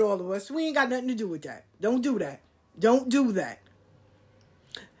mad at all of us. We ain't got nothing to do with that. Don't do that. Don't do that.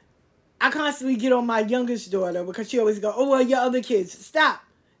 I constantly get on my youngest daughter because she always go, oh, well, your other kids. Stop.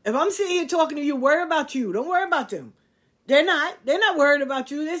 If I'm sitting here talking to you, worry about you. Don't worry about them. They're not worried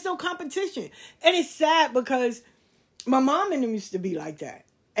about you. There's no competition. And it's sad because my mom and them used to be like that.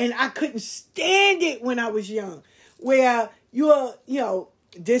 And I couldn't stand it when I was young. Where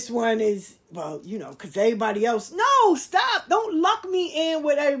this one is, because everybody else. No, stop. Don't luck me in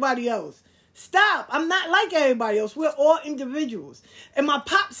with everybody else. Stop. I'm not like everybody else. We're all individuals. And my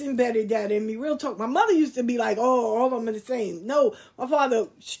pops embedded that in me. Real talk. My mother used to be like, oh, all of them are the same. No, my father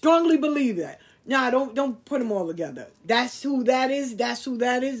strongly believed that. Nah, don't put them all together. That's who that is. That's who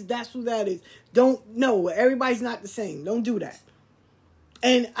that is. That's who that is. No, everybody's not the same. Don't do that.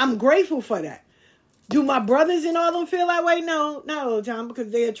 And I'm grateful for that. Do my brothers and all them feel that way? No, not all the time,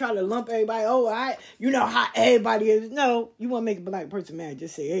 because they'll try to lump everybody. Oh, you know how everybody is. No, you want to make a black person mad,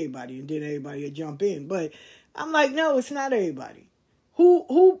 just say everybody, and then everybody will jump in. But I'm like, no, it's not everybody.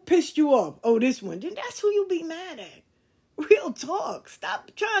 Who pissed you off? Oh, this one. Then that's who you be mad at. Real talk.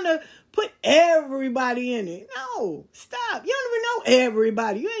 Stop trying to put everybody in it. No, stop. You don't even know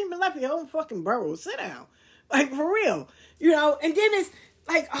everybody. You ain't even left your own fucking borough. Sit down. Like, for real. You know, and then it's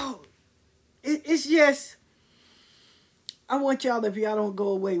like, oh, it's just, I want y'all, if y'all don't go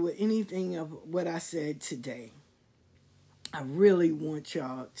away with anything of what I said today, I really want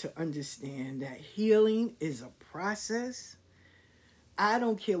y'all to understand that healing is a process. I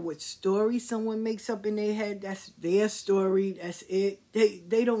don't care what story someone makes up in their head. That's their story. That's it.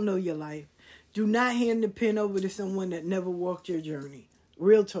 They don't know your life. Do not hand the pen over to someone that never walked your journey.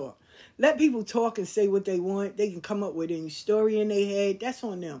 Real talk. Let people talk and say what they want. They can come up with any story in their head. That's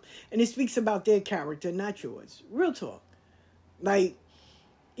on them. And it speaks about their character, not yours. Real talk. Like,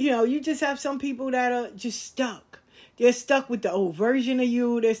 you know, you just have some people that are just stuck. They're stuck with the old version of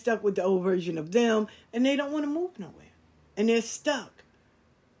you. They're stuck with the old version of them. And they don't want to move nowhere. And they're stuck.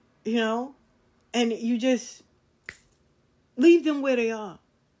 You know? And you just leave them where they are.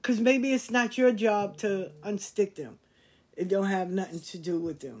 Because maybe it's not your job to unstick them. It don't have nothing to do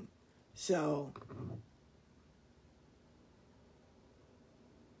with them. So,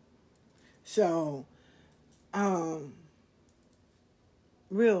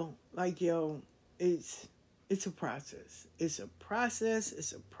 real, like, yo, it's a process. It's a process.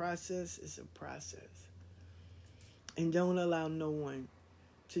 It's a process. It's a process. And don't allow no one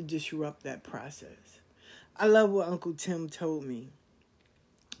to disrupt that process. I love what Uncle Tim told me.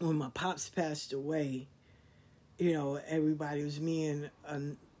 When my pops passed away, you know, everybody was me and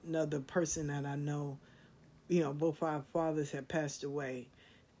another person that I know, you know, both our fathers had passed away.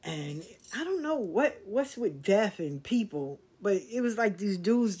 And I don't know what's with death and people, but it was like these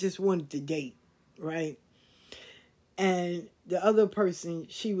dudes just wanted to date, right? And the other person,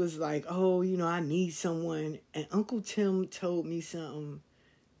 she was like, oh, you know, I need someone. And Uncle Tim told me something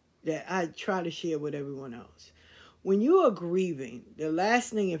that I try to share with everyone else. When you are grieving, the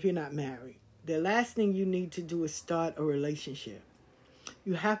last thing, if you're not married, the last thing you need to do is start a relationship.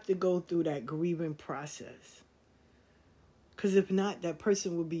 You have to go through that grieving process. Because if not, that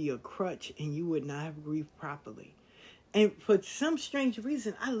person will be your crutch and you would not have grieved properly. And for some strange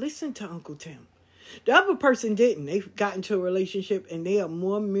reason, I listened to Uncle Tim. The other person didn't. They got into a relationship and they are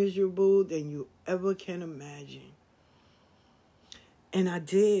more miserable than you ever can imagine. And I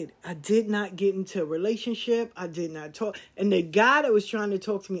did. I did not get into a relationship. I did not talk. And the guy that was trying to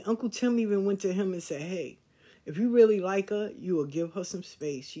talk to me, Uncle Tim even went to him and said, hey, if you really like her, you will give her some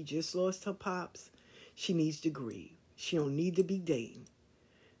space. She just lost her pops. She needs to grieve. She don't need to be dating.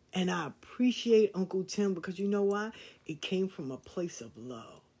 And I appreciate Uncle Tim because you know why? It came from a place of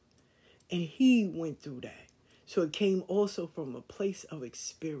love. And he went through that. So it came also from a place of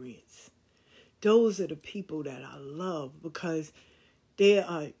experience. Those are the people that I love because they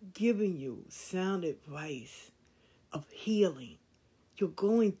are giving you sound advice of healing. You're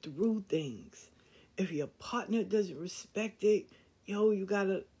going through things. If your partner doesn't respect it, you got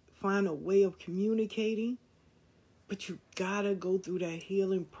to find a way of communicating. But you got to go through that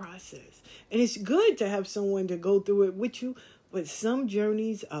healing process. And it's good to have someone to go through it with you. But some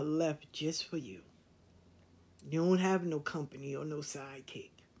journeys are left just for you. You don't have no company or no sidekick.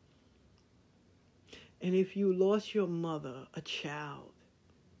 And if you lost your mother, a child,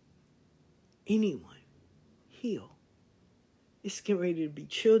 anyone, heal. It's getting ready to be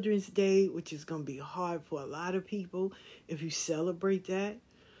Children's Day, which is going to be hard for a lot of people if you celebrate that.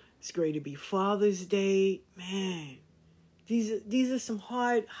 It's going to be Father's Day. Man, these are some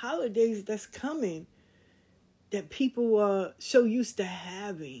hard holidays that's coming that people are so used to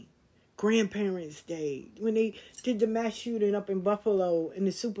having. Grandparents' Day, when they did the mass shooting up in Buffalo in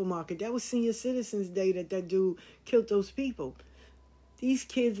the supermarket, that was Senior Citizens Day that dude killed those people. These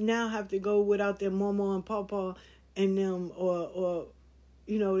kids now have to go without their mama and papa and them or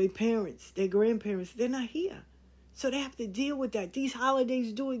their parents, their grandparents. They're not here. So they have to deal with that. These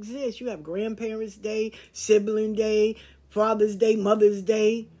holidays do exist. You have Grandparents' Day, Sibling Day, Father's Day, Mother's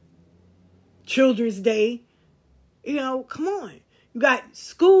Day, Children's Day. Come on. You got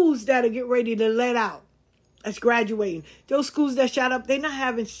schools that'll get ready to let out. that's graduating. Those schools that shot up, they're not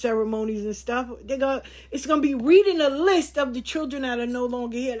having ceremonies and stuff. It's gonna be reading a list of the children that are no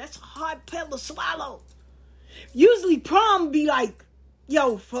longer here. That's a hard pill to swallow. Usually prom be like,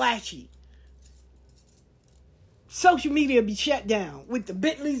 yo, flashy. Social media be shut down with the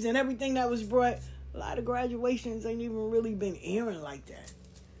Bentleys and everything that was brought. A lot of graduations ain't even really been airing like that.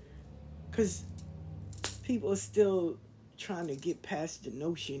 Because people are still trying to get past the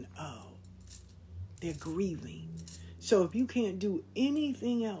notion of they're grieving. So if you can't do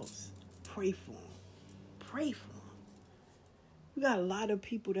anything else, pray for them. Pray for them. We got a lot of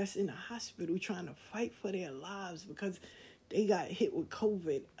people that's in the hospital trying to fight for their lives because they got hit with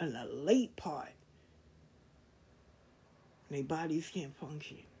COVID in a late part. And their bodies can't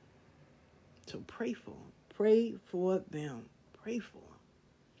function. So pray for them. Pray for them. Pray for them.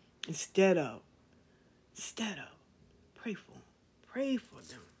 Instead of, pray for them. Pray for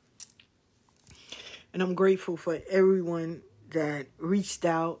them. And I'm grateful for everyone that reached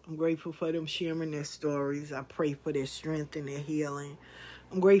out. I'm grateful for them sharing their stories. I pray for their strength and their healing.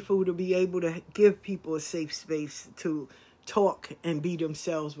 I'm grateful to be able to give people a safe space to talk and be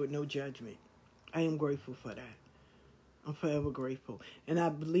themselves with no judgment. I am grateful for that. I'm forever grateful. And I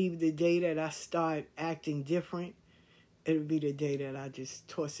believe the day that I start acting different, it'll be the day that I just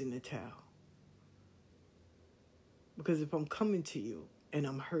toss in the towel. Because if I'm coming to you and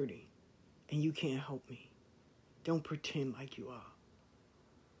I'm hurting and you can't help me, don't pretend like you are.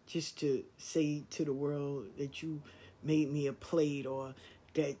 Just to say to the world that you made me a plate or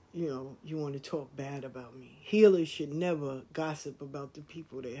that, you want to talk bad about me. Healers should never gossip about the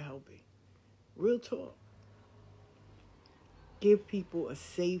people they're helping. Real talk. Give people a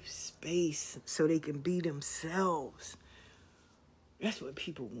safe space so they can be themselves. That's what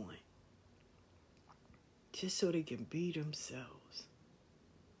people want. Just so they can be themselves.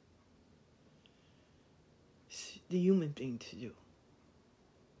 It's the human thing to do.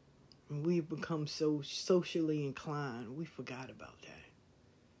 And we've become so socially inclined, we forgot about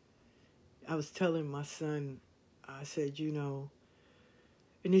that. I was telling my son, I said, in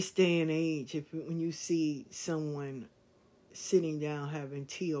this day and age, when you see someone sitting down having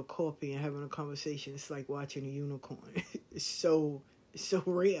tea or coffee and having a conversation, it's like watching a unicorn. It's so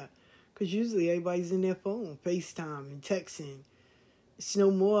rare. Because usually everybody's in their phone, FaceTime and texting. It's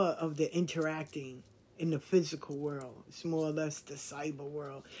no more of the interacting in the physical world. It's more or less the cyber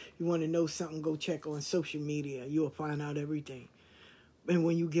world. You want to know something, go check on social media. You'll find out everything. And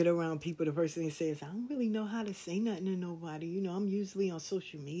when you get around people, the first thing they say is, I don't really know how to say nothing to nobody. I'm usually on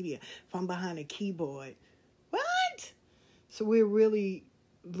social media. If I'm behind a keyboard. What? So we're really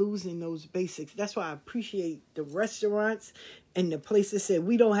losing those basics. That's why I appreciate the restaurants and the places that say,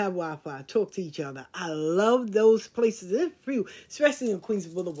 we don't have Wi-Fi. Talk to each other. I love those places. There's a few, especially on Queens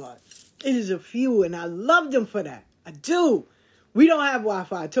Boulevard. It is a few, and I love them for that. I do. We don't have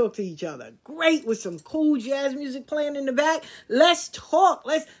Wi-Fi. Talk to each other. Great, with some cool jazz music playing in the back. Let's talk.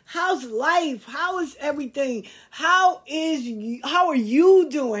 How's life? How is everything? How are you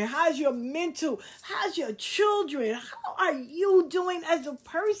doing? How's your mental? How's your children? How are you doing as a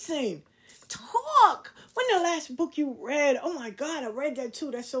person? Talk. When the last book you read? Oh my God, I read that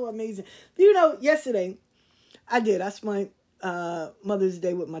too. That's so amazing. Yesterday I spent Mother's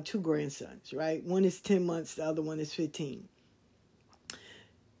Day with my two grandsons, right? One is 10 months, the other one is 15.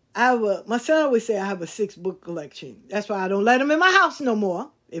 My son always say I have a 6-book collection. That's why I don't let him in my house no more,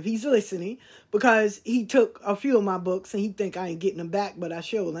 if he's listening, because he took a few of my books and he think I ain't getting them back, but I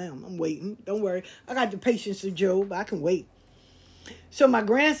sure am. I'm waiting. Don't worry. I got the patience of Job. I can wait. So my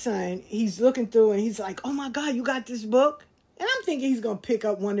grandson, he's looking through and he's like, oh my God, you got this book? And I'm thinking he's going to pick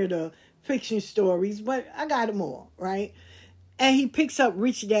up one of the fiction stories, but I got them all, right? And he picks up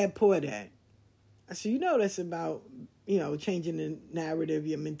Rich Dad, Poor Dad. I said, that's about, changing the narrative,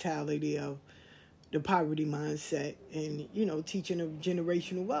 your mentality of the poverty mindset and, teaching of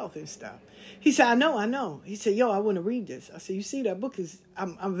generational wealth and stuff. He said, I know. He said, I want to read this. I said, you see, that book is,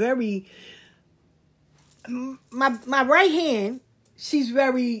 I'm very, my right hand, she's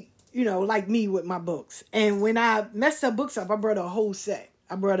very, like me with my books. And when I messed her books up, I brought her a whole set.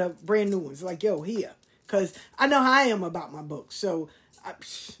 I brought her brand new ones. Like, here. Because I know how I am about my books. So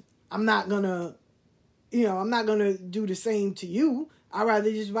I'm not going to, I'm not going to do the same to you. I'd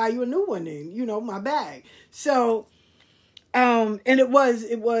rather just buy you a new one in, my bag. So, and it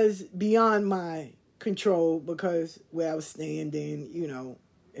was beyond my control because where I was staying then,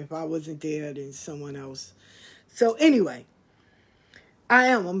 if I wasn't there, then someone else. So anyway,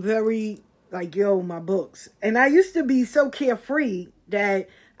 I'm very like, my books. And I used to be so carefree that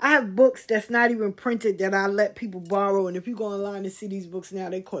I have books that's not even printed that I let people borrow. And if you go online and see these books now,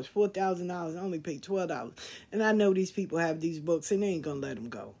 they cost $4,000. I only paid $12. And I know these people have these books and they ain't going to let them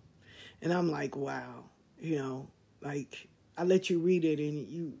go. And I'm like, wow, like I let you read it and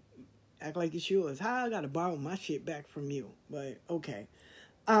you act like it's yours. How I got to borrow my shit back from you? But okay.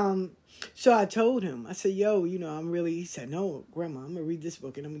 So I told him, I said, yo, he said, no, Grandma, I'm going to read this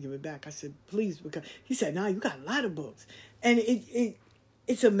book and I'm going to give it back. I said, please, because he said, no, you got a lot of books. And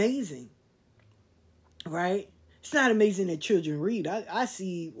it's amazing, right? It's not amazing that children read. I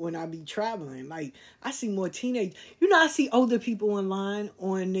see when I be traveling, like I see more teenage, I see older people online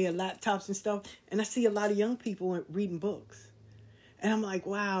on their laptops and stuff. And I see a lot of young people reading books. And I'm like,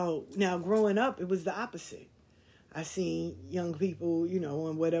 wow. Now growing up, it was the opposite. I seen young people,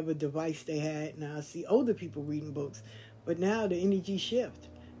 on whatever device they had. Now I see older people reading books. But now the energy shift.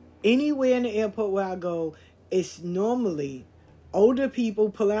 Anywhere in the airport where I go, it's normally older people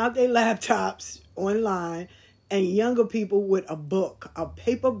pulling out their laptops online and younger people with a book, a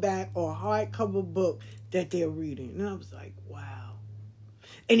paperback or hardcover book that they're reading. And I was like, wow.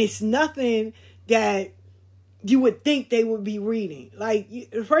 And it's nothing that you would think they would be reading. Like,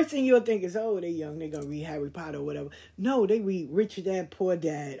 the first thing you'll think is, oh, they're young, they're going to read Harry Potter or whatever. No, they read Rich Dad, Poor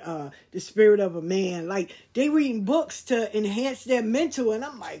Dad, The Spirit of a Man. Like, they reading books to enhance their mental. And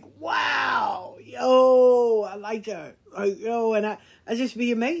I'm like, wow, yo, I like that. Like, and I just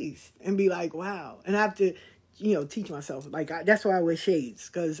be amazed and be like, wow. And I have to, teach myself. Like, that's why I wear shades.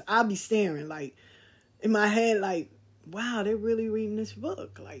 Because I'll be staring, like, in my head, like, wow, they're really reading this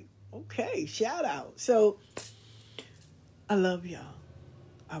book. Like, okay, shout out. So, I love y'all.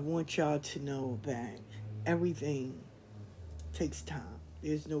 I want y'all to know that everything takes time.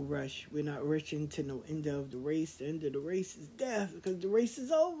 There's no rush. We're not rushing to no end of the race. The end of the race is death because the race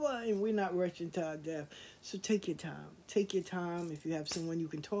is over and we're not rushing to our death. So take your time. Take your time. If you have someone you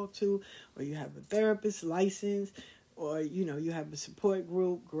can talk to or you have a therapist license or, you have a support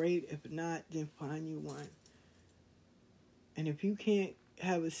group, great. If not, then find you one. And if you can't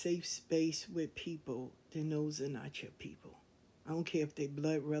have a safe space with people, then those are not your people. I don't care if they're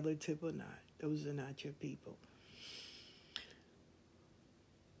blood relative or not. Those are not your people.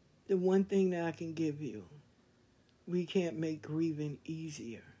 The one thing that I can give you, we can't make grieving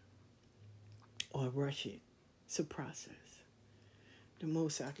easier or rush it. It's a process. The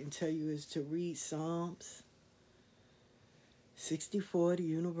most I can tell you is to read Psalms 64, the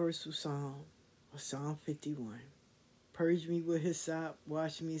universal psalm, or Psalm 51. Purge me with hyssop,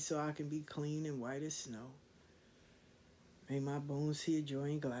 wash me so I can be clean and white as snow. May my bones hear joy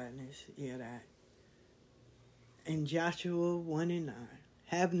and gladness. Yeah, that. And Joshua 1:9.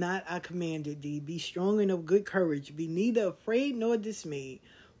 Have not I commanded thee, be strong and of good courage, be neither afraid nor dismayed,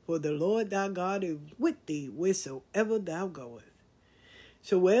 for the Lord thy God is with thee wheresoever thou goest.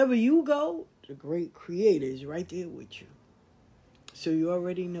 So wherever you go, the great Creator is right there with you. So you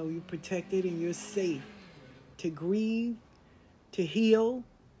already know you're protected and you're safe to grieve, to heal.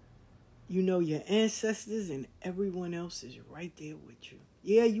 You know your ancestors and everyone else is right there with you.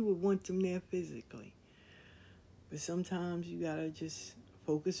 Yeah, you would want them there physically. But sometimes you got to just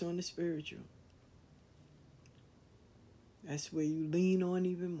focus on the spiritual. That's where you lean on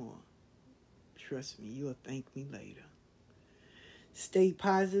even more. Trust me, you'll thank me later. Stay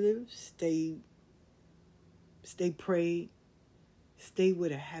positive. Stay prayed. Stay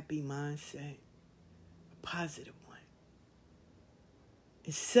with a happy mindset. A positive one.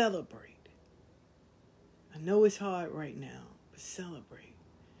 And celebrate. I know it's hard right now, but celebrate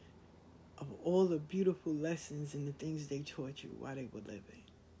of all the beautiful lessons and the things they taught you while they were living.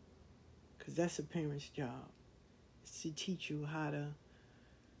 Because that's a parent's job. It's to teach you how to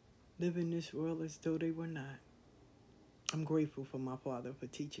live in this world as though they were not. I'm grateful for my father for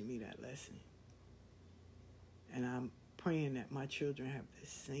teaching me that lesson. And I'm praying that my children have the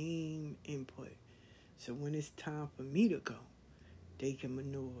same input. So when it's time for me to go, they can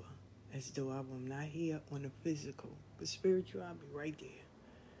maneuver as though I am not here on the physical. But spiritual, I'll be right there.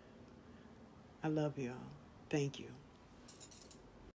 I love y'all. Thank you.